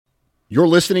You're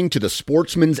listening to the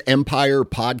Sportsman's Empire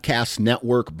Podcast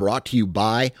Network, brought to you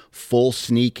by Full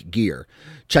Sneak Gear.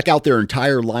 Check out their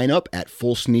entire lineup at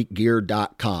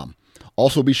fullsneakgear.com.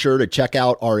 Also be sure to check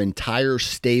out our entire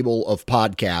stable of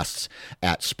podcasts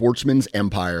at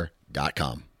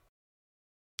sportsmansempire.com.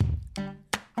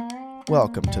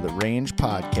 Welcome to the Range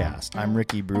Podcast. I'm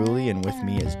Ricky Bruley, and with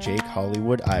me is Jake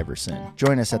Hollywood Iverson.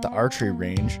 Join us at the Archery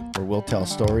Range, where we'll tell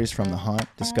stories from the hunt,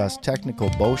 discuss technical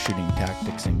bow shooting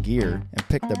tactics and gear, and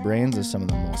pick the brains of some of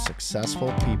the most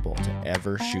successful people to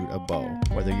ever shoot a bow.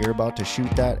 Whether you're about to shoot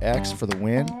that X for the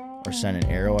win or send an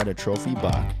arrow at a trophy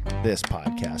buck, this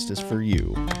podcast is for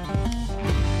you.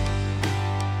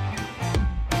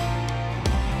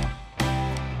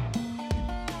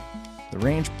 The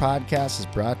Range Podcast is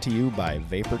brought to you by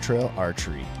Vapor Trail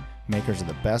Archery, makers of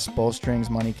the best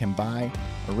bowstrings money can buy,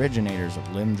 originators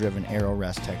of limb-driven arrow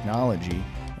rest technology,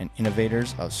 and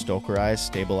innovators of Stokerized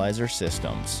stabilizer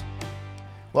systems.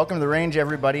 Welcome to The Range,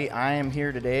 everybody. I am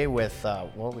here today with,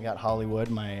 we got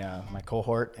Hollywood, my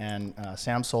cohort, and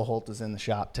Sam Solholt is in the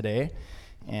shop today.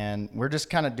 And we're just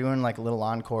kind of doing like a little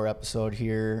encore episode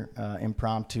here,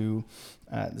 impromptu.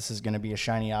 This is going to be a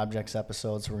shiny objects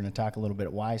episode, so we're going to talk a little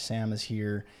bit why Sam is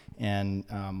here and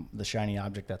the shiny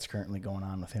object that's currently going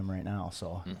on with him right now.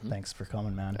 So Thanks for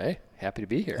coming, man. Hey, happy to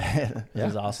be here. It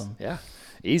was awesome. Yeah,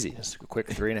 easy. Just a quick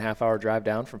 3.5 hour drive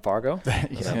down from Fargo. I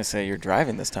was going to say you're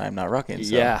driving this time, not rucking.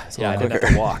 So yeah, I didn't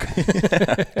have to walk.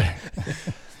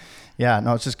 Yeah,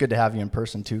 no, it's just good to have you in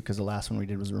person too, because the last one we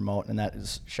did was remote, and that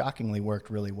is shockingly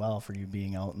worked really well for you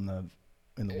being out in the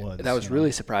woods. That was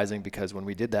really surprising because when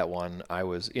we did that one, I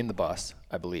was in the bus,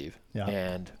 I believe,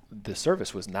 and the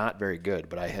service was not very good,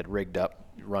 but I had rigged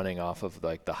up running off of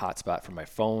like the hotspot from my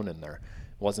phone, and there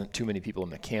wasn't too many people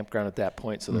in the campground at that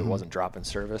point, so there wasn't drop-in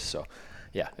service. So,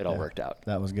 yeah, it all worked out.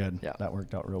 That was good. Yeah, that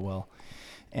worked out real well.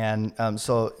 And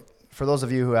so, for those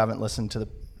of you who haven't listened to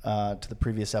the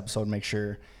previous episode, make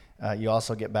sure you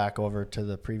also get back over to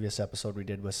the previous episode we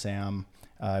did with Sam.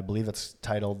 I believe it's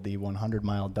titled the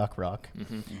 100-Mile Duck Ruck.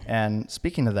 And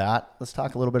speaking of that, let's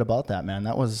talk a little bit about that, man.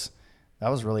 That was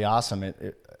really awesome.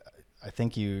 I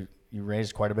think you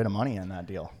raised quite a bit of money in that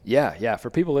deal. Yeah.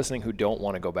 For people listening who don't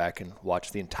want to go back and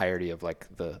watch the entirety of like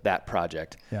that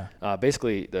project,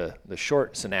 basically the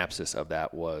short synopsis of that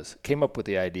came up with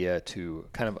the idea to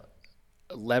kind of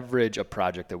leverage a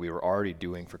project that we were already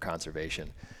doing for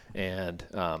conservation. And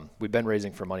we've been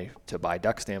raising for money to buy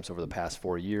duck stamps over the past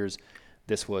 4 years.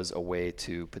 This was a way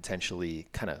to potentially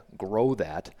kind of grow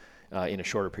that in a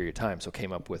shorter period of time. So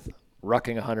came up with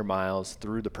rucking 100 miles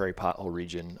through the Prairie Pothole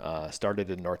region,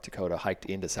 started in North Dakota, hiked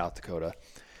into South Dakota,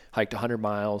 hiked 100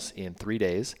 miles in 3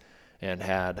 days, and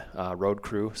had road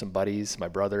crew, some buddies, my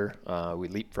brother. We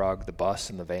leapfrogged the bus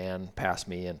and the van past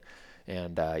me,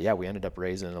 and we ended up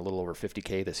raising a little over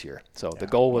 $50K this year. So the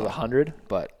goal was 100,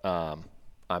 but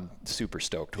I'm super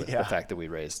stoked with the fact that we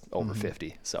raised over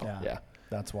 50. So yeah.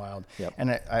 That's wild. Yep.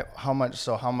 And how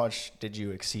much did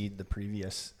you exceed the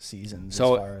previous seasons?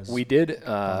 So as far as we did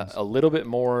a little bit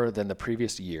more than the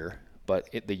previous year, but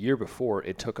the year before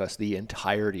it took us the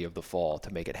entirety of the fall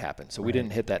to make it happen. So we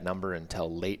didn't hit that number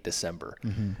until late December,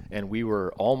 and we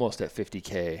were almost at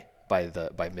 50K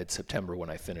by mid-September when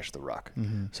I finished the ruck.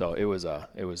 So it was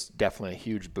definitely a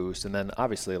huge boost. And then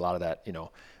obviously a lot of that,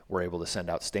 we're able to send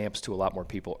out stamps to a lot more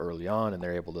people early on, and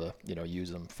they're able to, use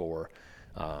them for,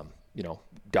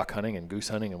 duck hunting and goose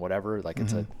hunting and whatever. Like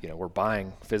it's we're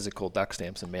buying physical duck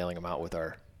stamps and mailing them out with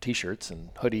our T-shirts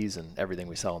and hoodies and everything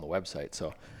we sell on the website.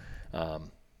 So,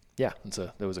 it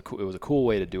was a cool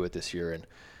way to do it this year. And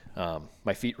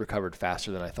my feet recovered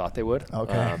faster than I thought they would.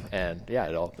 Okay.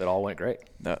 It all went great.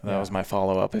 That was my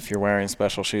follow-up. If you're wearing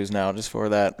special shoes now just for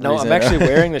that No, reason. I'm actually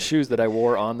wearing the shoes that I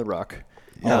wore on the ruck.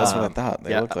 Yeah, that's what I thought.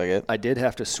 They looked like it. I did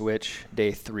have to switch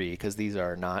day 3 because these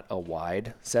are not a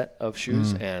wide set of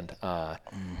shoes, and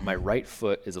my right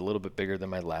foot is a little bit bigger than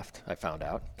my left, I found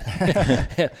out.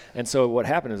 And so what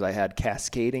happened is I had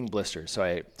cascading blisters. So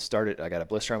I got a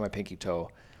blister on my pinky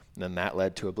toe, and then that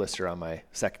led to a blister on my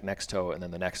next toe, and then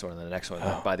the next one, and then the next one.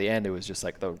 And by the end, it was just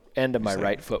like the end of my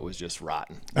right foot was just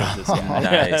rotten. It was just,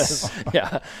 Nice.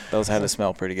 Yeah. Those had to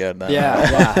smell pretty good then.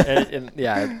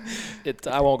 Yeah.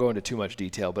 I won't go into too much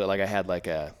detail, but like I had like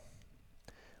a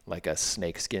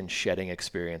snake skin shedding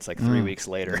experience like 3 weeks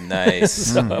later. Nice.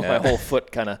 So my whole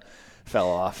foot kind of fell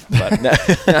off. But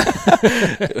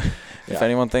if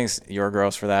anyone thinks you're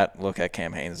gross for that, look at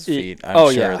Cam Haynes' feet.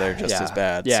 I'm sure they're just as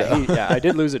bad. Yeah, so. I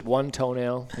did lose it one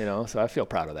toenail, so I feel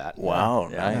proud of that. Wow,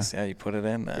 nice. Yeah, you put it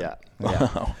in then. Yeah.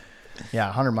 Wow. Yeah,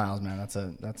 100 miles, man.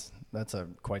 That's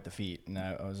quite the feat. And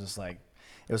I was just like,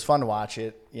 it was fun to watch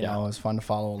it. It was fun to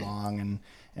follow along,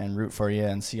 root for you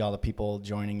and see all the people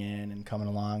joining in and coming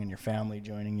along and your family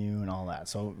joining you and all that.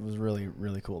 So it was really,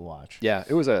 really cool to watch. Yeah,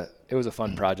 it was a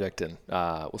fun project, and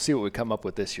we'll see what we come up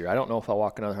with this year. I don't know if I'll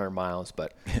walk another 100 miles,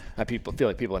 but I feel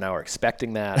like people now are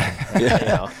expecting that.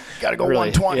 Got to go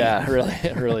really, 120. Yeah,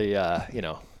 really,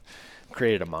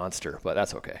 created a monster, but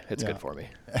that's okay. It's good for me.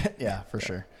 Yeah, for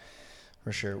sure.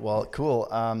 For sure. Well, cool.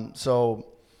 So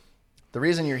the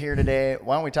reason you're here today,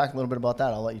 why don't we talk a little bit about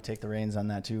that? I'll let you take the reins on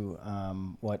that too.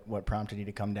 What prompted you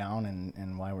to come down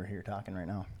and why we're here talking right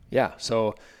now? Yeah.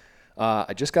 So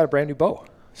I just got a brand new bow,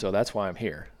 so that's why I'm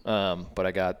here. But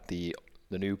I got the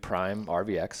new Prime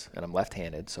RVX, and I'm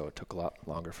left-handed, so it took a lot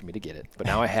longer for me to get it. But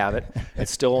now I have it. It's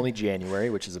still only January,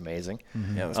 which is amazing.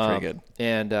 Mm-hmm. Yeah, that's pretty good.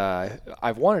 And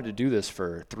I've wanted to do this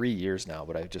for 3 years now,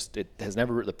 but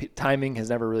the timing has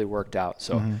never really worked out.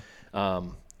 So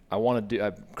I'm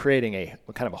creating a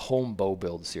kind of a home bow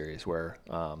build series where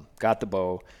got the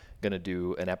bow, going to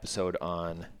do an episode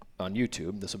on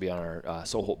YouTube. This will be on our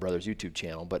Soulholt Brothers YouTube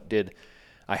channel, but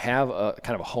I have a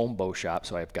kind of a home bow shop,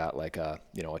 so I've got like a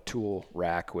tool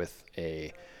rack with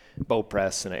a bow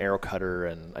press and an arrow cutter,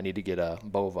 and I need to get a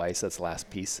bow vise. That's the last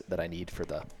piece that I need for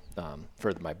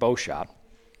my bow shop.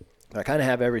 But I kind of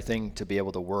have everything to be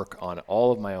able to work on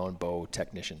all of my own bow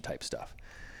technician type stuff.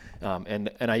 And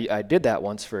I did that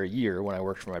once for a year when I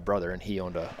worked for my brother, and he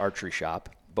owned an archery shop.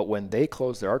 But when they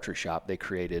closed their archery shop, they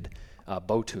created a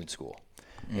bow tune school.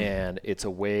 And it's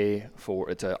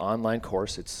it's an online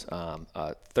course. It's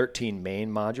 13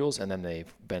 main modules, and then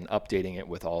they've been updating it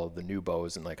with all of the new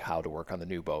bows and like how to work on the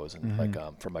new bows and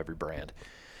from every brand.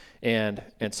 And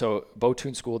so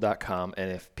bowtuneschool.com. And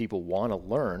if people want to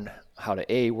learn how to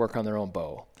A, work on their own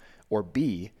bow, or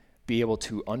B, be able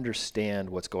to understand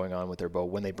what's going on with their bow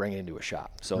when they bring it into a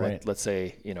shop. So let's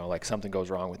say, like something goes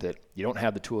wrong with it. You don't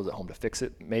have the tools at home to fix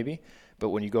it maybe, but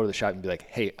when you go to the shop and be like,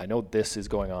 hey, I know this is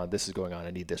going on,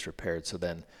 I need this repaired. So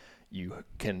then you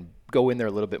can go in there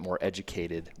a little bit more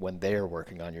educated when they're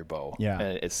working on your bow. Yeah.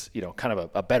 And it's, kind of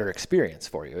a better experience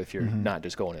for you if you're not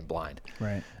just going in blind.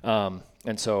 Right.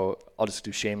 And so I'll just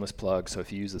do shameless plug. So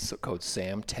if you use the code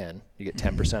SAM10, you get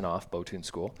 10% off Bow Tune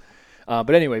School.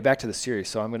 But anyway, back to the series.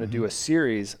 So I'm going to do a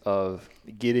series of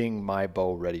getting my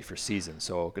bow ready for season.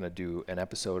 So I'm going to do an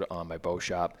episode on my bow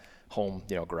shop, home,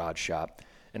 garage shop,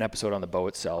 an episode on the bow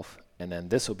itself, and then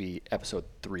this will be episode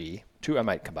 3. 2, I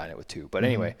might combine it with 2. But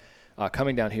anyway,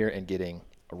 coming down here and getting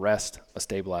a rest, a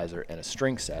stabilizer, and a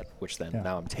string set, which then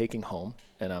now I'm taking home,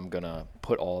 and I'm going to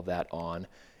put all of that on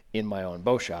in my own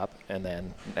bow shop. And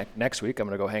then next week, I'm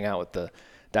going to go hang out with the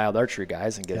Dialed Archery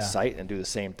guys and get a sight and do the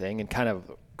same thing and kind of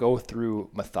go through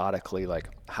methodically like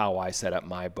how I set up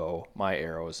my bow, my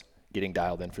arrows, getting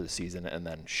dialed in for the season, and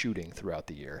then shooting throughout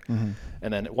the year.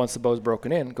 And then once the bow's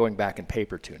broken in, going back and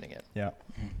paper tuning it.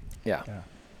 Yeah.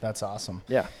 That's awesome.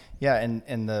 Yeah.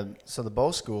 And the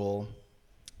bow school,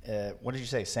 what did you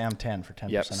say? SAM10 for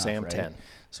 10% off, SAM10. Right?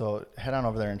 So head on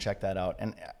over there and check that out.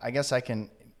 And I guess I can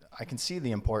see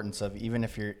the importance of, even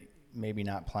if you're maybe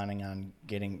not planning on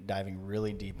diving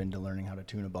really deep into learning how to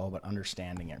tune a bow, but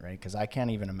understanding it, right? Because I can't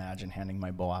even imagine handing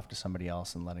my bow off to somebody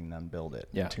else and letting them build it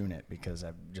and tune it, because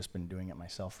I've just been doing it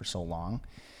myself for so long.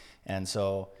 And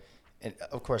so,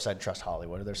 of course, I'd trust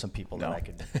Hollywood. There's some people that I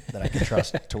could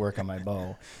trust to work on my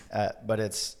bow, but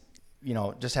it's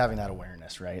just having that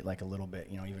awareness, right? Like a little bit,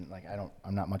 even like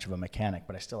I'm not much of a mechanic,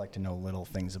 but I still like to know little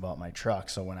things about my truck.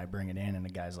 So when I bring it in and the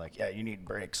guy's like, yeah, you need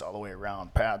brakes all the way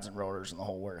around, pads and rotors and the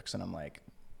whole works. And I'm like,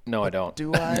 no, I don't.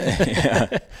 Do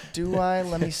I? Do I?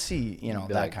 Let me see,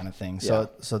 that kind of thing.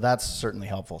 So that's certainly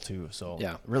helpful too. So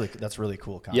that's really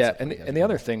cool concept. Yeah. And the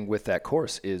other thing with that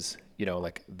course is,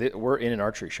 we're in an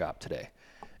archery shop today.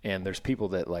 And there's people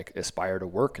that like aspire to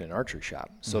work in an archery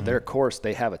shop. So their course,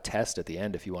 they have a test at the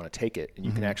end if you want to take it, and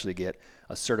you can actually get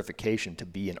a certification to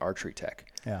be an archery tech.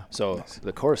 Yeah. So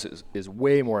the course is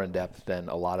way more in depth than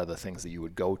a lot of the things that you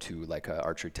would go to, like an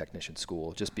archery technician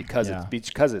school, just because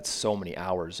it's so many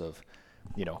hours of,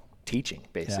 teaching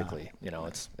basically.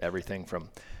 It's everything from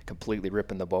completely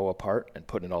ripping the bow apart and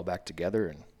putting it all back together,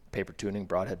 and paper tuning,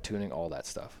 broadhead tuning, all that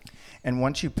stuff. And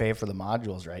once you pay for the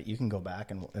modules, right, you can go back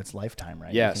and it's lifetime,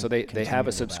 right? Yeah, so they have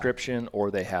a subscription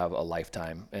or they have a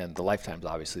lifetime, and the lifetime's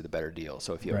obviously the better deal.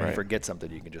 So if you forget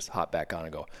something, you can just hop back on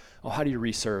and go, oh, how do you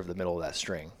reserve the middle of that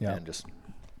string? And just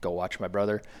go watch my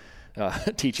brother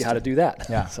teach you how to do that.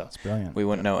 Yeah, so it's brilliant. We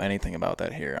wouldn't know anything about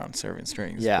that here on Serving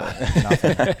Strings. Yeah.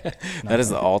 Nothing. That is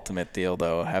the ultimate deal,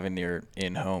 though, having your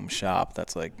in-home shop.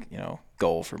 That's like,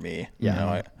 goal for me.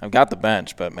 Yeah. I've got the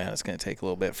bench, but man, it's going to take a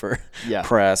little bit for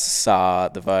press, saw,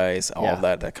 device, all of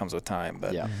that comes with time.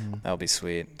 But that'll be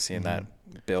sweet. Seeing that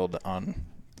build on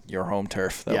your home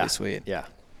turf, that'll be sweet. Yeah.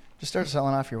 Just start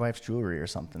selling off your wife's jewelry or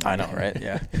something. I know, right?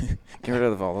 Yeah. Get rid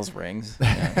of all those rings.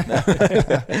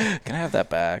 Yeah. Can I have that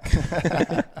back?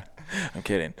 I'm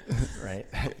kidding. Right.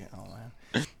 Oh, man.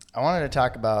 I wanted to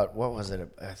talk about, what was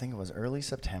it? I think it was early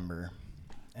September.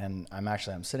 And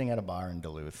I'm sitting at a bar in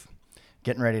Duluth,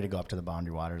 getting ready to go up to the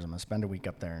Boundary Waters. I'm going to spend a week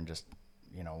up there and just,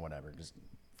 whatever, just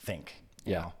think.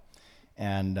 You know?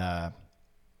 And I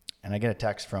get a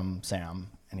text from Sam,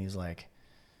 and he's like,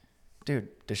 dude,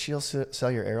 does Shield sell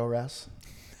your arrow rests?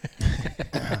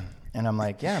 And I'm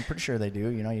like, yeah, I'm pretty sure they do.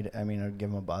 I'd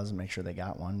give them a buzz and make sure they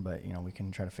got one, but we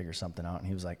can try to figure something out. And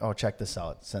he was like, oh, check this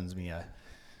out. Sends me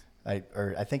I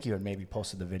think you had maybe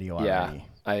posted the video already.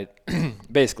 I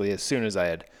basically, as soon as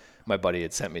my buddy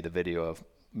had sent me the video of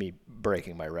me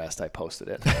breaking my rest, I posted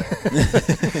it.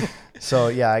 So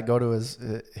yeah, I go to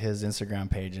his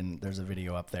Instagram page, and there's a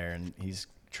video up there, and he's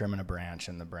trimming a branch,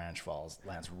 and the branch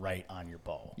lands right on your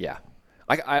bow. Yeah.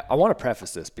 I want to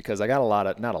preface this because I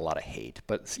got not a lot of hate,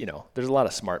 but there's a lot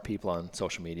of smart people on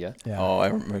social media. Yeah. Oh, I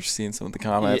remember seeing some of the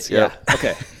comments. Yeah.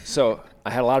 Okay. So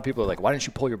I had a lot of people like, why didn't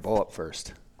you pull your bow up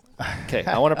first? Okay.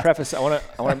 I want to preface. I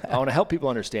want to help people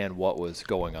understand what was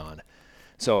going on.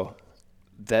 So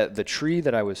the tree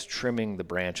that I was trimming the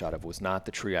branch out of was not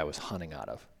the tree I was hunting out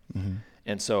of. Mm-hmm.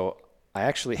 And so I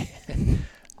actually,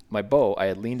 my bow, I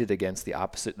had leaned it against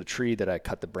the tree that I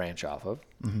cut the branch off of,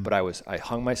 mm-hmm. but I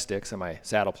hung my sticks on my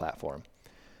saddle platform,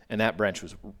 and that branch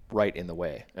was right in the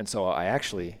way. And so I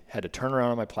actually had to turn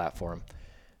around on my platform,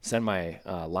 send my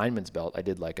lineman's belt. I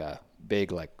did like a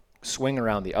big swing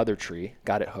around the other tree,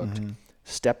 got it hooked, mm-hmm.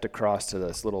 stepped across to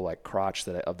this little crotch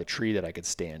of the tree that I could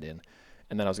stand in,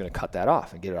 and then I was going to cut that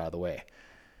off and get it out of the way.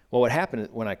 Well, what happened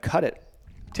when I cut it,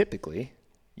 typically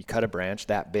you cut a branch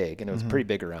that big, and it was mm-hmm. pretty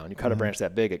big around. You cut mm-hmm. a branch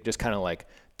that big, it just kind of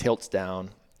tilts down,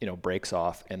 breaks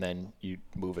off, and then you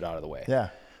move it out of the way. Yeah.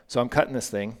 So I'm cutting this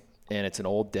thing, and it's an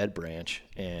old dead branch,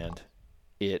 and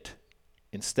it,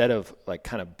 instead of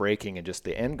kind of breaking and just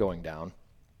the end going down,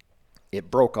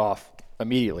 it broke off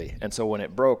immediately. And so when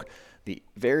it broke, the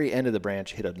very end of the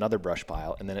branch hit another brush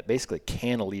pile, and then it basically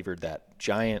cantilevered that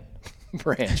giant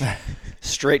branch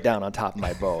straight down on top of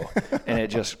my bow, and it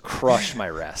just crushed my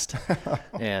rest.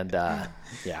 And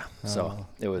so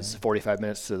it was 45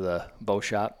 minutes to the bow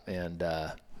shop, and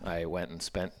I went and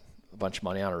spent a bunch of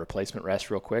money on a replacement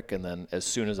rest real quick, and then as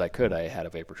soon as I could, I had a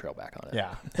Vapor Trail back on it.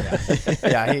 Yeah. He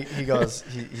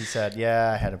said,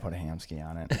 I had to put a ham ski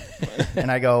on it.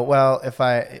 And I go, well, if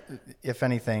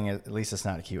anything, at least it's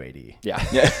not a QAD. Yeah.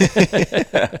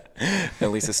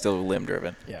 At least it's still limb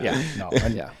driven. Yeah. No.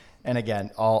 And again,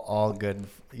 all good.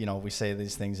 We say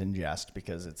these things in jest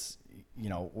because it's,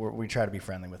 we try to be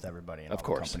friendly with everybody and all the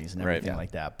companies and everything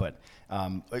like that. But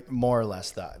more or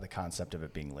less the concept of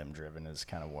it being limb driven is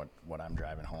kind of what I'm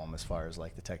driving home as far as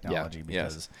the technology,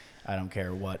 because I don't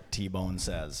care what T-Bone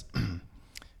says.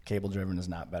 Cable driven is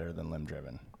not better than limb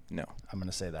driven. No. I'm going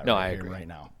to say that I here agree. right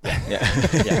now.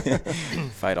 Yeah.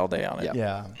 Fight all day on it.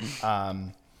 Yeah.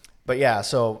 But yeah,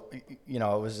 so,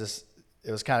 it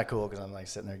was kind of cool because I'm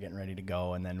sitting there getting ready to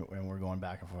go, and then when we're going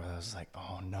back and forth, I was like,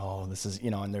 oh no, this is,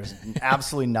 and there's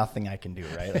absolutely nothing I can do,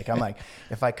 right? I'm like,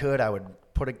 if I could, I would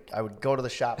go to the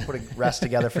shop, put a rest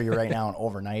together for you right now and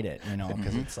overnight it,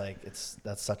 because mm-hmm.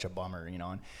 That's such a bummer,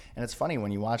 and it's funny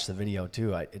when you watch the video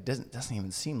too, it doesn't even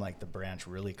seem like the branch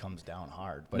really comes down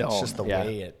hard, but it's just the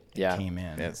way it came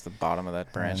in. Yeah, it's the bottom of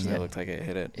that branch that looked like it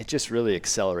hit it. It just really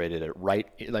accelerated it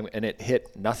and it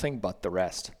hit nothing but the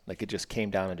rest. It just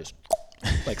came down and just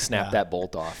snap that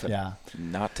bolt off. Yeah.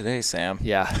 Not today, Sam.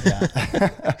 Yeah.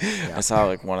 I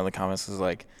saw one of the comments was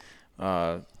why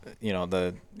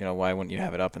wouldn't you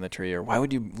have it up in the tree, or why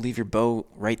would you leave your bow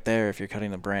right there if you're cutting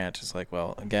the branch? It's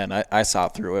well, again, I saw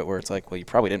through it where it's well, you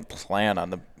probably didn't plan on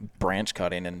the branch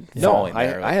cutting and falling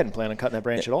there. I hadn't planned on cutting that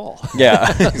branch at all.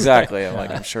 Yeah, exactly.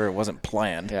 I'm sure it wasn't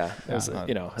planned. Yeah. It was, and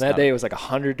that day it was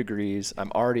 100 degrees.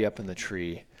 I'm already up in the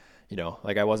tree.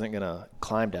 I wasn't going to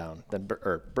climb down,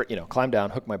 climb down,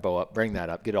 hook my bow up, bring that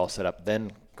up, get it all set up,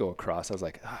 then go across. I was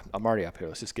like, I'm already up here.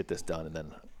 Let's just get this done. And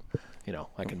then,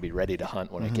 I can be ready to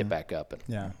hunt when mm-hmm. I get back up. And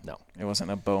no. It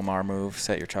wasn't a Bomar move,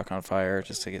 set your truck on fire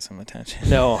just to get some attention.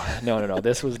 No.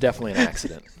 This was definitely an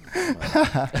accident.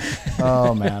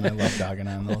 Oh, man. I love dogging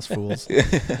on those fools.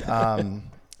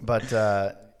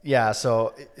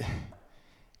 So...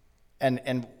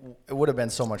 And it would have been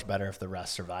so much better if the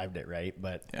rest survived it, right?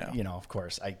 But, of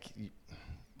course,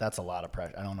 that's a lot of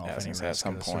pressure. I don't know if any rest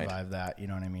could have survived that, you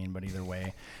know what I mean? But either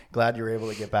way, glad you were able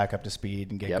to get back up to speed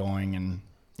and get going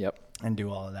and do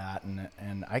all of that.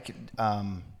 And I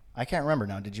can't remember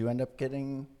now. Did you end up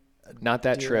getting Not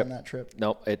that trip. On that trip?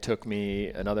 Nope. It took me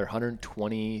another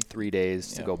 123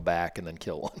 days to go back and then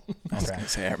kill one. I was going to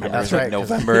say, I remember That's it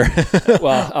was right, November.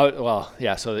 Well,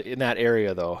 yeah. So in that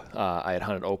area, though, I had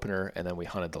hunted opener, and then we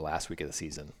hunted the last week of the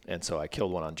season. And so I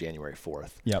killed one on January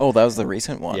 4th. Yep. Oh, that was the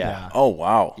recent one? Yeah. Oh,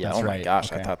 wow. Yeah, oh, my right.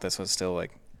 gosh. Okay. I thought this was still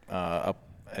like up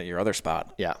at your other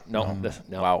spot. Yeah. No.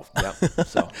 No. Wow. Yep.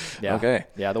 So, yeah. Okay.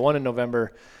 Yeah. The one in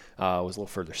November was a little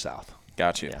further south.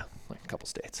 Got you. Yeah. Like a couple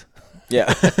states.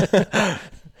 Yeah.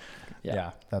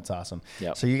 Yeah, that's awesome.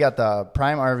 Yep. So you got the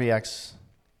Prime RVX.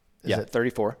 Is it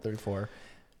 34. 34?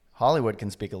 Hollywood can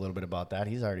speak a little bit about that.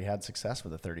 He's already had success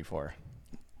with a 34.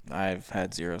 I've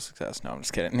had zero success. No, I'm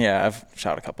just kidding. Yeah, I've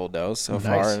shot a couple of does so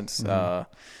Nice. far.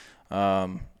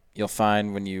 It's, you'll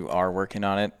find when you are working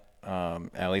on it,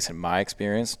 at least in my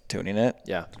experience, tuning it,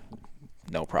 Yeah.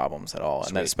 no problems at all. Sweet.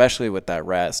 And then especially with that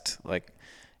rest, like,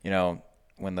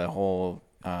 when the whole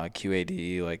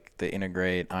QAD, like the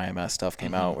integrate IMS stuff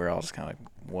came out, we were all just kind of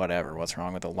like, whatever, what's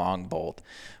wrong with the long bolt?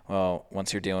 Well,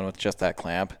 once you're dealing with just that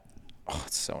clamp,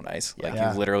 it's so nice. Like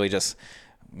Yeah. you literally just,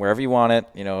 wherever you want it,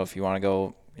 if you want to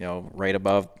go, right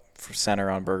above for center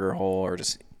on burger hole or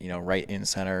just, right in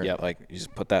center, like you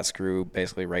just put that screw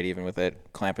basically right even with it,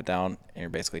 clamp it down, and you're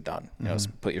basically done.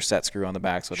 Just put your set screw on the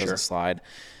back so it doesn't slide.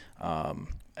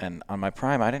 And on my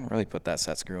Prime, I didn't really put that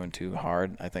set screw in too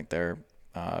hard. I think their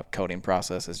coating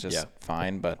process is just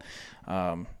fine, but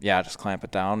just clamp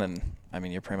it down, and I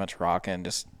mean you're pretty much rocking.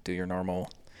 Just do your normal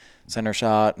center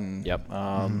shot and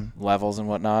levels and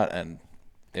whatnot, and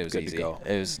it was easy.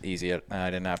 It was easy. I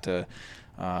didn't have to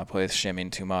play with shimming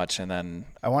too much. And then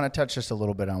I want to touch just a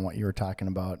little bit on what you were talking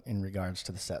about in regards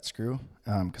to the set screw,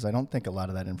 because I don't think a lot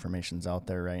of that information's out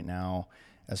there right now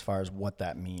as far as what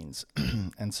that means.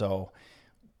 And so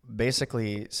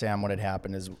basically, Sam, what had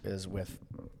happened is with,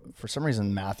 for some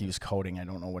reason, Matthew's coating, I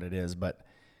don't know what it is, but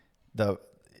the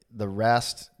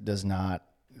rest does not,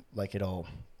 like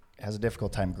has a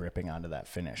difficult time gripping onto that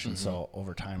finish. And so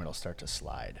over time, it'll start to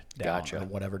slide down in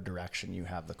whatever direction you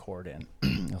have the cord in.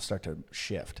 It'll start to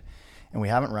shift. And we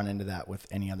haven't run into that with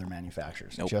any other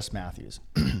manufacturers, just Matthews.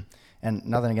 And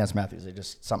nothing against Matthews. They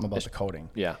just something about the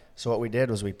coating. Yeah. So what we did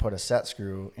was we put a set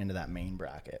screw into that main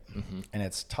bracket, and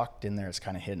it's tucked in there. It's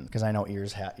kind of hidden because I know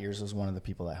Ears was one of the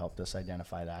people that helped us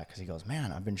identify that, because he goes,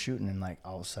 man, I've been shooting, and like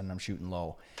all of a sudden I'm shooting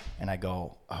low, and I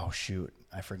go, oh shoot,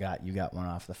 I forgot you got one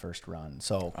off the first run.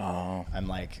 So I'm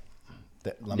like,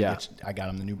 I got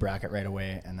him the new bracket right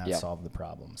away, and that solved the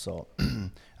problem. So,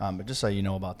 but just so you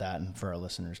know about that, and for our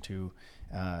listeners too,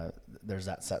 there's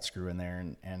that set screw in there,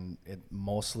 and it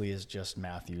mostly is just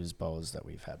Matthews bows that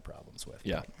we've had problems with.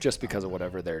 Yeah, just because of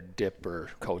whatever their dip or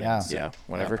coatings. Yeah,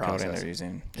 whatever coating they're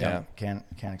using. Yeah. Can't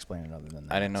explain it other than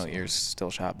that. I didn't know Ears still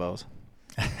shot bows.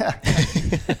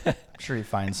 I'm sure he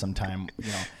finds some time,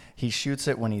 he shoots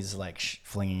it when he's like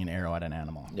flinging an arrow at an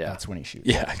animal. Yeah. That's when he shoots.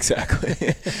 Yeah, exactly.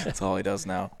 That's all he does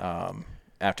now.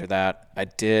 After that, I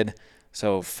did.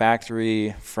 So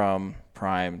factory from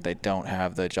Prime, they don't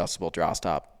have the adjustable draw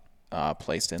stop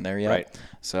placed in there yet. Right.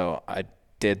 So I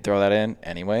did throw that in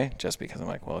anyway, just because I'm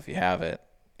like, well, if you have it,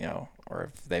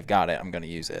 or if they've got it, I'm going to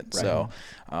use it. Right. So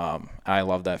I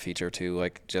love that feature too,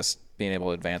 like just being able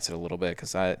to advance it a little bit,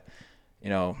 because on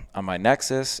my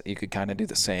Nexus, you could kind of do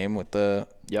the same with the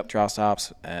draw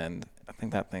stops, and I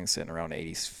think that thing's sitting around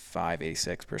 85,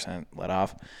 86% let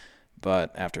off.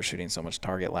 But after shooting so much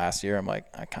target last year, I'm like,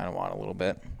 I kind of want a little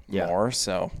bit more.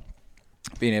 So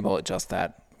being able to adjust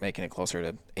that, making it closer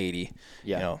to 80,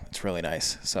 it's really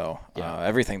nice. So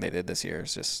everything they did this year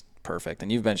is just perfect.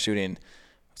 And you've been shooting,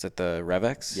 was it the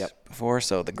Revex before?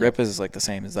 So the grip is like the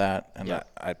same as that. And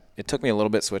it took me a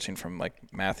little bit switching from like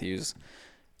Matthews,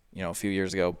 a few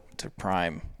years ago to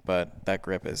Prime, but that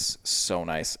grip is so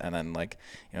nice. And then like,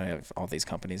 you have all these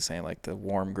companies saying like the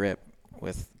warm grip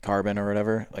with carbon or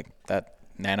whatever, like that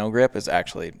nano grip is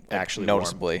actually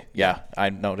noticeably warm. Yeah,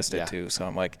 I noticed it too. So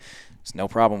I'm like, it's no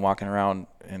problem walking around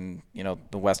in,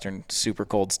 the western super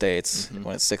cold states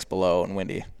when it's 6 below and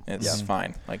windy. It's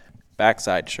fine. Like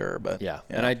backside, sure, but yeah.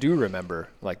 And I do remember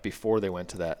like before they went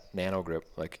to that nano grip,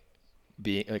 like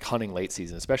being like hunting late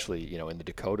season, especially, in the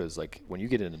Dakotas, like when you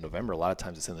get into November, a lot of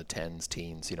times it's in the 10s,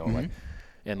 teens, like,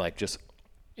 and like just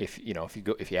if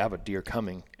you have a deer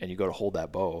coming and you go to hold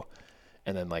that bow,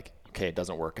 and then like, okay, it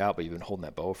doesn't work out, but you've been holding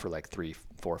that bow for like 3,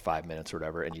 4, 5 minutes or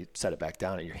whatever, and you set it back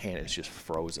down and your hand is just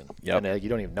frozen. Yep. And you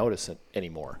don't even notice it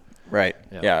anymore. Right.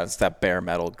 Yeah. It's that bare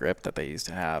metal grip that they used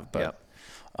to have. But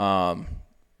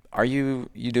you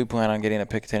do plan on getting a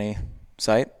Picatinny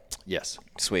sight? Yes.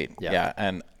 Sweet. Yeah.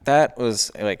 And that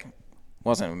was like,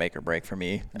 wasn't a make or break for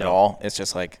me at all. It's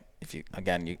just like, if you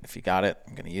got it,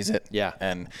 I'm going to use it. Yeah.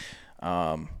 And,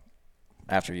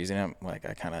 after using it, like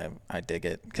I dig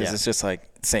it because Yeah. it's just like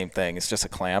same thing. It's just a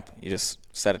clamp. You just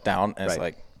set it down and it's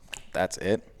like, that's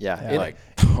it. Yeah. Like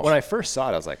when I first saw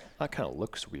it, I was like, that kind of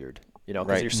looks weird. You know,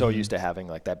 because Right. you're so used to having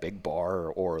like that big bar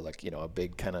or like, you know, a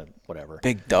big kind of whatever.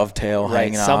 big dovetail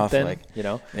hanging something, off. Like, you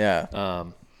know? yeah.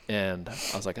 And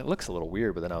I was like, it looks a little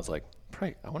weird, but then I was like,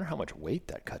 I wonder how much weight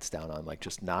that cuts down on, like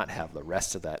just not have the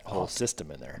rest of that whole system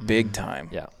in there. Big time.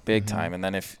 Yeah. Big time. And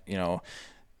then if, you know,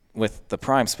 with the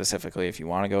Prime specifically, if you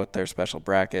want to go with their special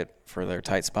bracket for their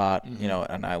tight spot, you know,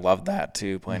 and I love that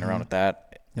too, playing around with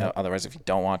that. Otherwise, if you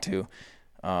don't want to,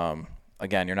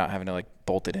 again, you're not having to like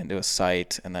bolt it into a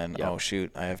sight and then, oh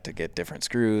shoot, I have to get different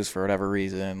screws for whatever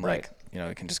reason. Right. Like, you know,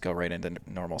 it can just go right into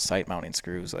normal sight mounting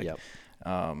screws. Like,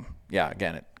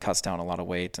 again, it cuts down a lot of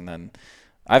weight. And then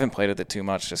I haven't played with it too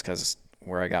much just because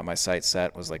where I got my sight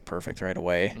set was like perfect right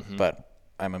away. But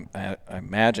I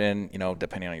imagine, you know,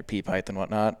 depending on your peep height and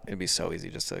whatnot, it'd be so easy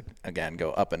just to, again,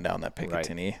 go up and down that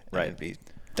Picatinny. Right. It'd be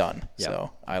done.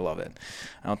 So I love it.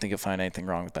 I don't think you'll find anything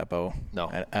wrong with that bow. No.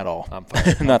 At all. I'm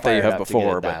fired. Not that you have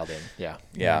before, but dialed in.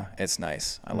 yeah, it's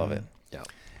nice. I love it. Yeah.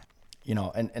 You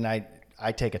know, and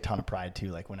I take a ton of pride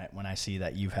too. Like when I see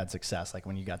that you've had success, like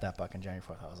when you got that buck on January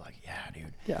 4th, I was like, yeah,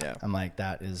 dude. Yeah. I'm like,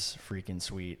 that is freaking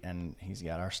sweet. And he's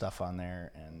got our stuff on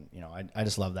there. And, you know, I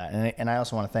just love that. And I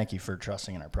also want to thank you for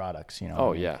trusting in our products, you know.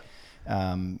 Oh, yeah.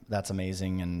 That's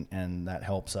amazing. And that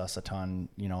helps us a ton,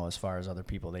 you know, as far as other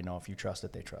people, they know if you trust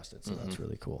it, they trust it. So that's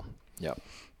really cool. Yep.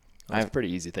 It's a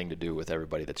pretty easy thing to do with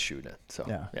everybody that's shooting it. So,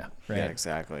 yeah. Right. Yeah,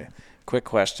 exactly. Quick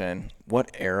question.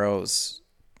 What arrows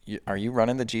are you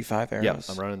running the G5 arrows? Yeah,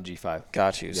 I'm running the G5.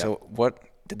 Got you. Yep. So what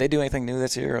did they do anything new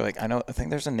this year? Like I think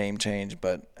there's a name change,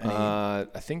 but I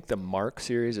think the Mark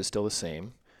series is still the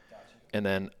same. Gotcha. And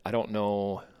then I don't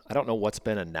know what's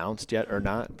been announced yet or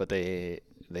not, but they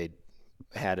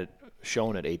had it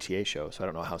shown at ATA show, so I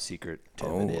don't know how secretive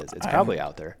it is. It's probably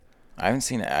out there. I haven't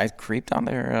seen it. I creeped on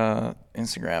their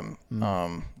Instagram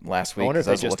last week. I wonder if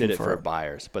they just did it for it.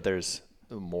 buyers, but there's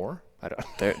more. I don't.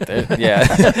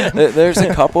 There's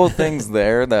a couple of things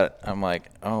there that I'm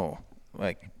like, oh,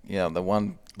 like the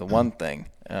one thing.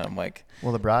 I'm like,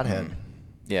 well, the broadhead.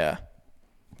 Yeah.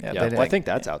 Well, I think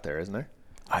that's out there, isn't there?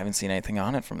 I haven't seen anything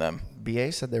on it from them.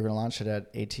 BA said they were going to launch it at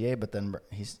ATA, but then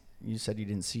you said you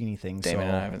didn't see anything. Damon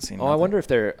and I haven't seen. I wonder if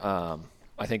they're.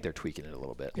 I think they're tweaking it a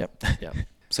little bit. Yep. Yeah.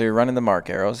 So you're running the Mark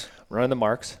arrows. Running the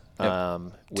Marks,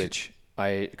 which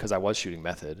because I was shooting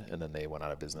Method, and then they went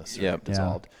out of business.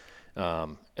 Dissolved.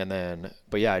 And then,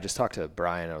 but yeah, I just talked to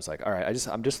Brian. I was like, all right,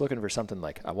 I'm just looking for something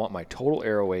like I want my total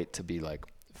arrow weight to be like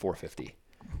 450,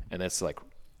 and that's like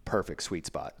perfect sweet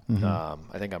spot.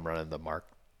 I think I'm running the Mark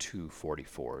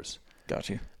 244s. Got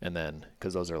you. And then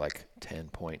because those are like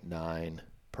 10.9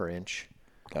 per inch.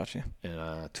 Got you. And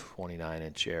a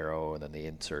 29-inch arrow, and then the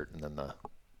insert, and then the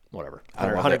whatever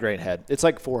 100 grain head. It's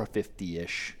like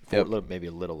 450-ish, maybe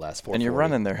a little less. And you're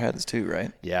running their heads too,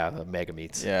 right? Yeah, the mega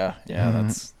meats. Yeah,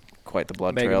 that's quite the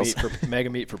blood trails. Mega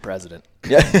meat for president.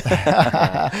 Yeah.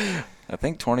 I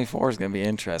think 24 is going to be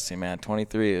interesting, man.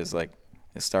 23 is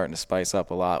starting to spice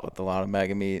up a lot with a lot of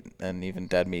mega meat and even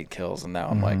dead meat kills. And now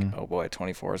I'm like, oh boy,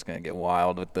 24 is going to get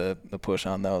wild with the push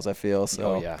on those, I feel.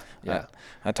 So yeah.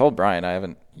 I told Brian I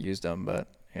haven't used them, but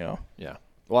Yeah.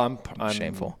 Well, I'm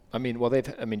shameful. I mean,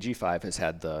 G5 has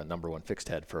had the number one fixed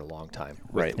head for a long time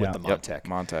with the Montec. Yep,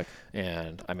 Montec.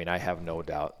 And I mean, I have no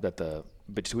doubt that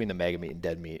between the mega meat and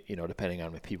dead meat, you know, depending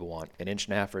on if people want an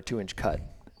 1.5 or a 2-inch cut,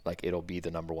 like it'll be the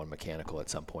number one mechanical at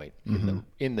some point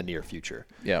in the near future.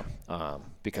 Yeah.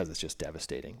 Because it's just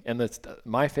devastating. And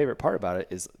my favorite part about it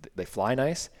is they fly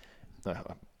nice.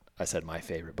 I said my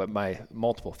favorite, but my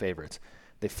multiple favorites.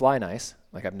 They fly nice.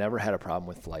 Like I've never had a problem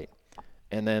with flight.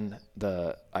 And then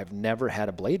I've never had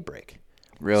a blade break.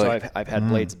 Really? So I've had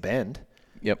blades bend.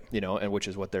 Yep. You know, and which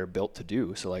is what they're built to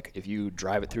do. So like if you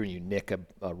drive it through and you nick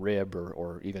a rib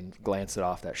or even glance it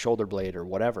off that shoulder blade or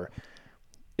whatever,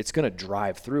 it's going to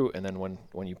drive through. And then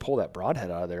when you pull that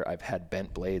broadhead out of there, I've had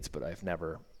bent blades, but I've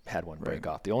never had one break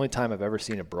off. The only time I've ever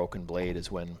seen a broken blade is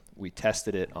when we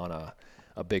tested it on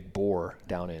a big boar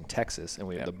down in Texas, and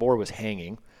the boar was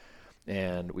hanging,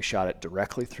 and we shot it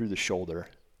directly through the shoulder.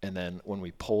 And then when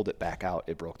we pulled it back out,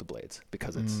 it broke the blades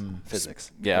because it's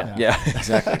physics. Yeah,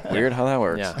 exactly. Weird how that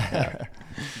works. Yeah.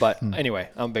 But anyway,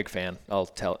 I'm a big fan. I'll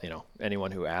tell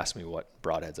anyone who asks me what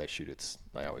broadheads I shoot.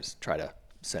 I always try to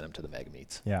send them to the mega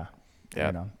meats. Yeah.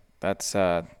 Yeah. That's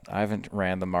I haven't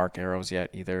ran the Mark arrows yet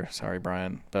either. Sorry,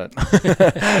 Brian. But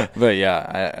but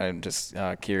yeah, I'm just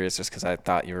curious just because I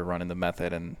thought you were running the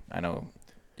Method, and I know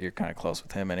you're kind of close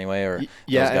with him anyway, or those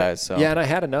guys. So. Yeah, and I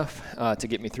had enough to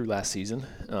get me through last season.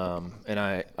 And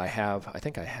I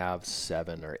think I have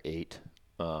 7 or 8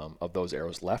 of those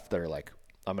arrows left that are like,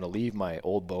 I'm going to leave my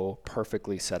old bow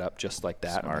perfectly set up just like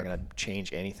that. Smart. I'm not going to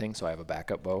change anything, so I have a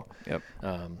backup bow. Yep.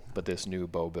 But this new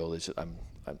bow build is I'm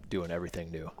doing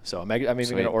everything new. So I'm even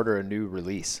going to order a new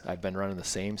release. I've been running the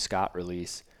same Scott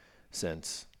release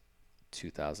since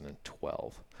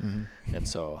 2012. Mm-hmm. And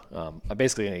so I'm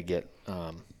basically going to get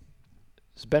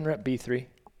is Ben Rep B3?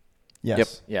 Yes. Yep.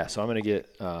 Yeah, so I'm going to get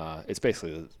it's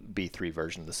basically the B3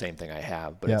 version of the same thing I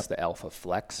have, but it's the Alpha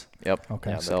Flex. Yep.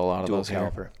 Okay. Yeah, Sell a lot of dual those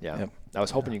caliper. here. Yeah. Yep. I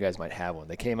was hoping you guys might have one.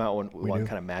 They came out one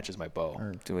kind of matches my bow.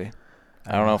 Or do we?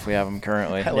 I don't know if we have them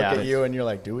currently. I look at you and you're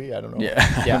like, do we? I don't know.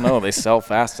 Yeah. I don't know. They sell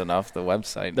fast enough. The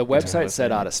website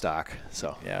said out of stock,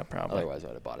 so yeah, probably. Otherwise,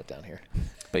 I'd have bought it down here.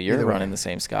 But you're running the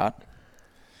same Scott.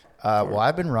 Well,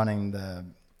 I've been running the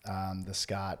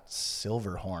Scott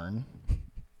Silverhorn,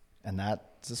 and that's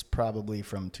just probably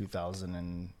from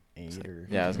 2008 or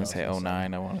I was gonna say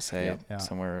 09. I want to say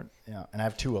somewhere. Yeah, and I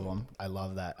have two of them. I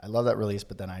love that release.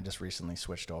 But then I just recently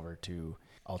switched over to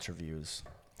Ultra Views.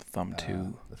 Thumb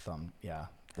 2. The thumb, yeah.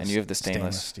 And you have the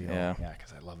stainless steel. Yeah,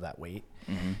 because I love that weight.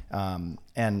 Mm-hmm.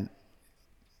 And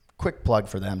quick plug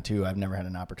for them too. I've never had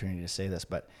an opportunity to say this,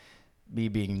 but me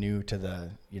being new to the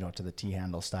to the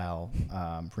T-handle style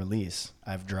release,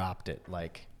 I've dropped it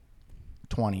like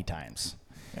 20 times.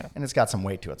 Yeah. And it's got some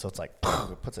weight to it, so it's like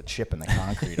it puts a chip in the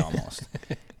concrete almost.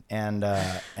 And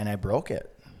I broke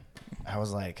it. I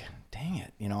was like, dang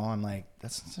it, I'm like,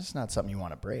 that's just not something you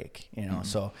want to break, Mm-hmm.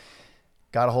 So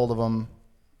got a hold of them,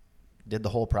 did the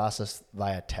whole process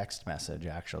via text message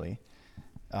actually,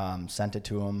 sent it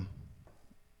to them.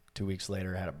 2 weeks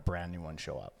later, had a brand new one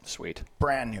show up. Sweet.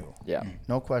 Brand new. Yeah.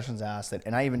 No questions asked.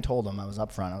 And I even told them, I was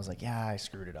upfront. I was like, yeah, I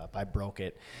screwed it up. I broke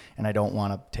it, and I don't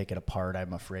want to take it apart.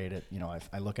 I'm afraid it,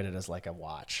 I look at it as like a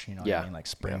watch. What I mean? Like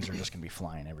springs are just going to be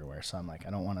flying everywhere. So I'm like, I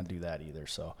don't want to do that either.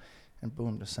 So, and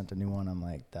boom, just sent a new one. I'm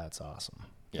like, that's awesome.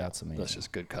 Yeah. That's amazing. That's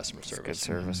just good customer service. Good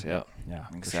service. Yeah. Yeah.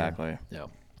 Exactly. Sure. Yeah.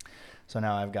 So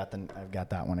now I've got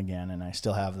that one again, and I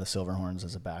still have the Silverhorns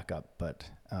as a backup, but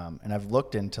and I've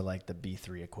looked into like the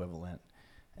B3 equivalent,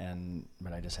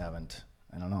 but I just haven't.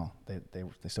 I don't know.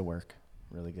 They still work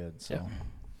really good. So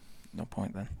no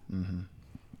point then. Mm-hmm.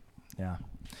 Yeah,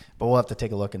 but we'll have to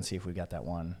take a look and see if we got that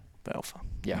one. The Alpha.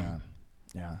 Yeah.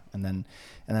 Yeah, and then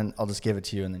I'll just give it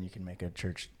to you, and then you can make a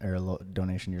church or a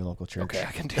donation to your local church. Okay,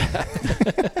 I can do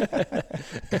that.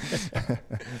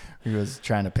 He was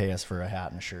trying to pay us for a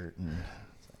hat and a shirt, and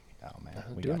oh man,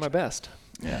 I'm doing my best.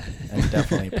 Yeah, and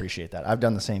definitely appreciate that. I've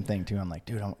done the same thing too. I'm like,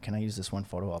 dude, can I use this one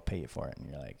photo? I'll pay you for it. And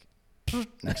you're like,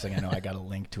 next thing I know, I got a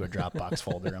link to a Dropbox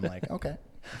folder. I'm like, okay,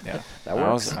 yeah, that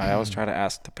works. I always try to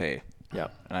ask to pay. Yeah,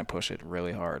 and I push it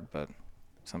really hard, but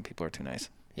some people are too nice.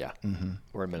 Yeah. Mm-hmm.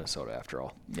 We're in Minnesota after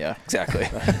all. Yeah, exactly.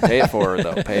 Pay it forward,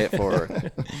 though. Pay it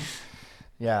forward.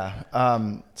 Yeah.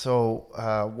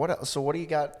 So what else? So what do you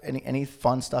got? Any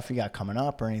fun stuff you got coming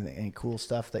up, or any cool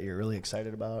stuff that you're really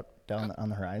excited about down on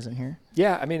the horizon here?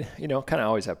 Yeah, I mean, kind of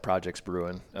always have projects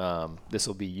brewing. This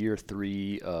will be year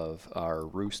 3 of our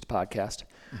Roost podcast.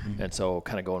 Mm-hmm. And so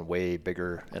kind of going way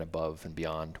bigger and above and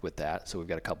beyond with that. So we've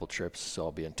got a couple trips. So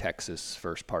I'll be in Texas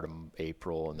first part of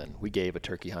April, and then we gave a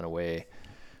turkey hunt away.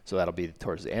 So that'll be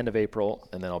towards the end of April,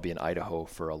 and then I'll be in Idaho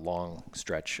for a long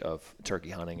stretch of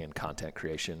turkey hunting and content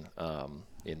creation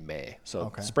in May.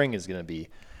 So spring is going to be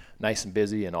nice and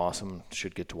busy and awesome.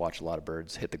 Should get to watch a lot of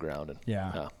birds hit the ground,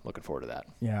 and looking forward to that.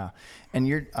 Yeah, and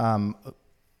you're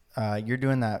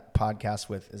doing that podcast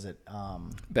with, is it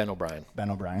Ben O'Brien? Ben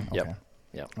O'Brien. Okay. Yep.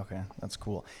 Yeah. Okay, that's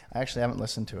cool. I actually haven't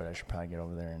listened to it. I should probably get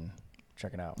over there and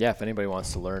check it out. Yeah, if anybody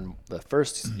wants to learn, the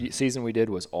first season we did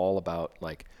was all about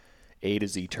like A to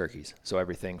Z turkeys. So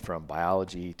everything from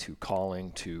biology to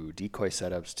calling to decoy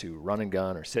setups to run and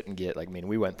gun or sit and get.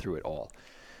 We went through it all.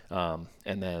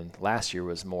 And then last year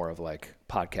was more of like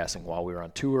podcasting while we were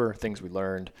on tour, things we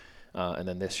learned. And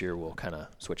then this year we'll kind of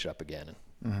switch it up again.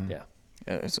 And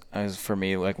It was for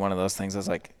me, like one of those things. I was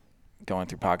like going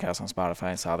through podcasts on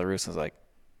Spotify and saw the Roost. I was like,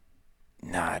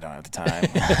 nah, I don't have the time.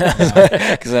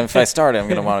 Because if I start it, I'm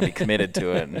going to want to be committed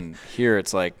to it. And here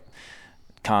it's like,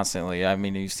 constantly. I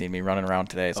mean, you've seen me running around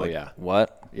today. It's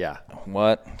what? Yeah.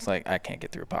 What? It's like, I can't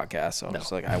get through a podcast. So I'm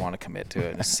just like, I want to commit to it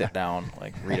and just sit down,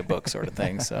 like read a book sort of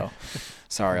thing. So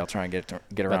sorry, I'll try and get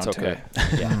around to it.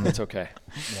 Yeah, that's okay.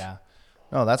 Yeah.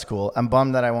 Oh, that's cool. I'm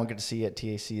bummed that I won't get to see you at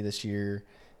TAC this year.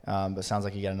 But it sounds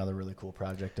like you got another really cool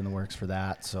project in the works for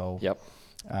that. So,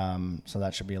 so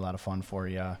that should be a lot of fun for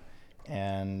you.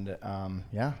 And, I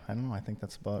don't know. I think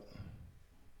that's about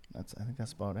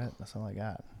it. That's all I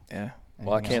got. Yeah.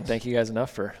 Well, I can't thank you guys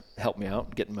enough for helping me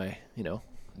out getting my,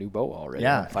 new bow already.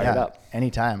 Yeah, fired up.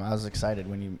 Anytime. I was excited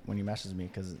when you messaged me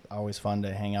because it's always fun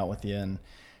to hang out with you and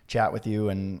chat with you.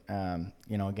 And,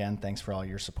 again, thanks for all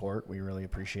your support. We really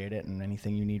appreciate it. And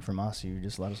anything you need from us, you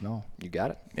just let us know. You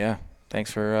got it. Yeah. Thanks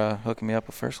for hooking me up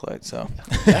with First Light. So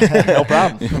no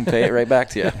problem. You can pay it right back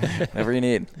to you whenever you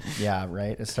need. Yeah,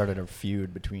 right. It started a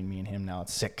feud between me and him. Now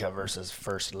it's Sitka versus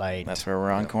First Light. That's where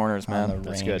we're on corners, man. On the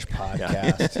That's Range good.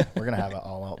 podcast. We're gonna have an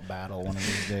all-out battle one of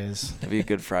these days. It'll be a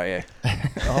good Friday.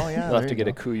 Oh yeah, We'll have to get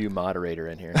a KUIU moderator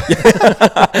in here.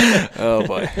 Oh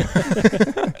boy.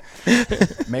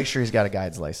 Make sure he's got a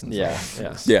guide's license. Yeah, though, yeah.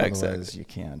 'cause Yeah, otherwise exactly. You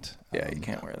can't. Yeah, you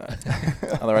can't wear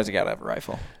that. Otherwise, you gotta have a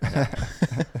rifle.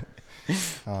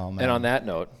 Oh, man. And on that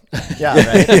note, yeah,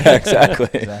 right. Yeah, exactly.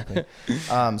 Exactly.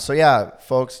 So yeah,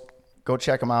 folks, go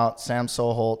check them out. Sam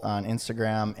Soholt on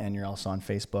Instagram, and you're also on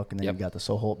Facebook. And then Yep. you've got the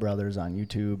Soholt brothers on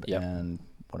YouTube. Yep. And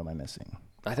what am I missing?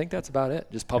 I think that's about it.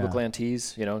 Just public Yeah. land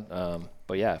tees,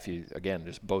 but yeah, if you, again,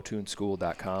 just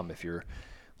bowtuneschool.com if you're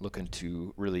looking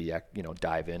to really,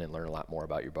 dive in and learn a lot more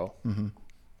about your bow. Mm-hmm.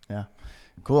 Yeah.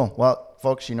 Cool. Well,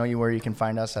 folks, you know where you can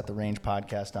find us at the Range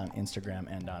Podcast on Instagram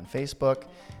and on Facebook.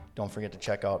 Don't forget to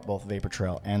check out both Vapor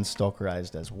Trail and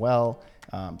Stokerized as well.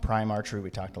 Prime Archery, we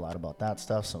talked a lot about that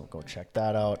stuff, so go check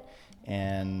that out.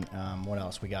 And what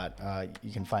else we got?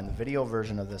 You can find the video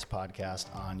version of this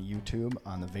podcast on YouTube,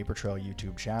 on the Vapor Trail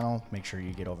YouTube channel. Make sure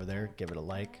you get over there, give it a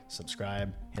like,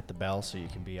 subscribe, hit the bell so you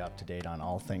can be up to date on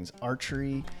all things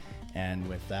archery. And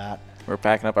with that, We're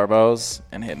packing up our bows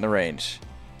and hitting the range.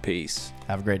 Peace.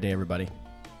 have a great day, everybody.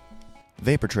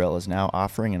 Vapor Trail is now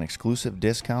offering an exclusive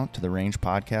discount to the Range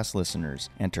Podcast listeners.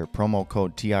 Enter promo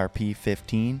code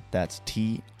TRP15, that's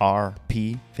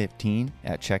TRP15,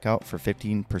 at checkout for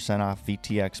 15% off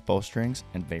VTX bowstrings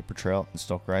and Vapor Trail and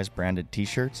Stokerized branded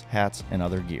t-shirts, hats, and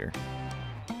other gear.